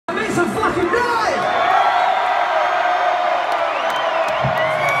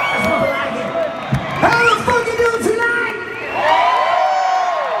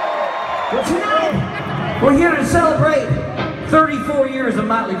years of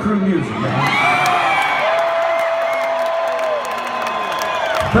Mötley Crüe music, man.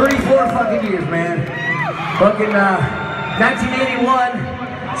 34 fucking years, man. Fucking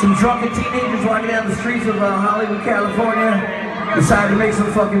 1981, some drunken teenagers walking down the streets of Hollywood, California, decided to make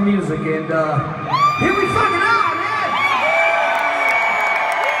some fucking music, and here we fucking are, man!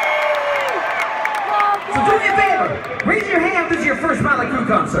 So do me a favor, raise your hand if this is your first Mötley Crüe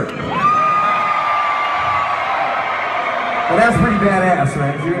concert. Well, that's pretty badass,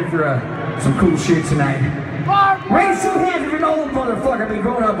 man. If you're in for some cool shit tonight. Raise 2 hands if you're an old motherfucker been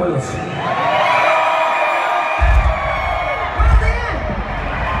growing up with us. Well then,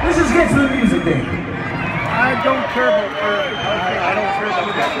 let's just get to the music then. I don't care about I don't care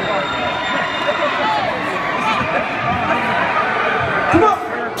about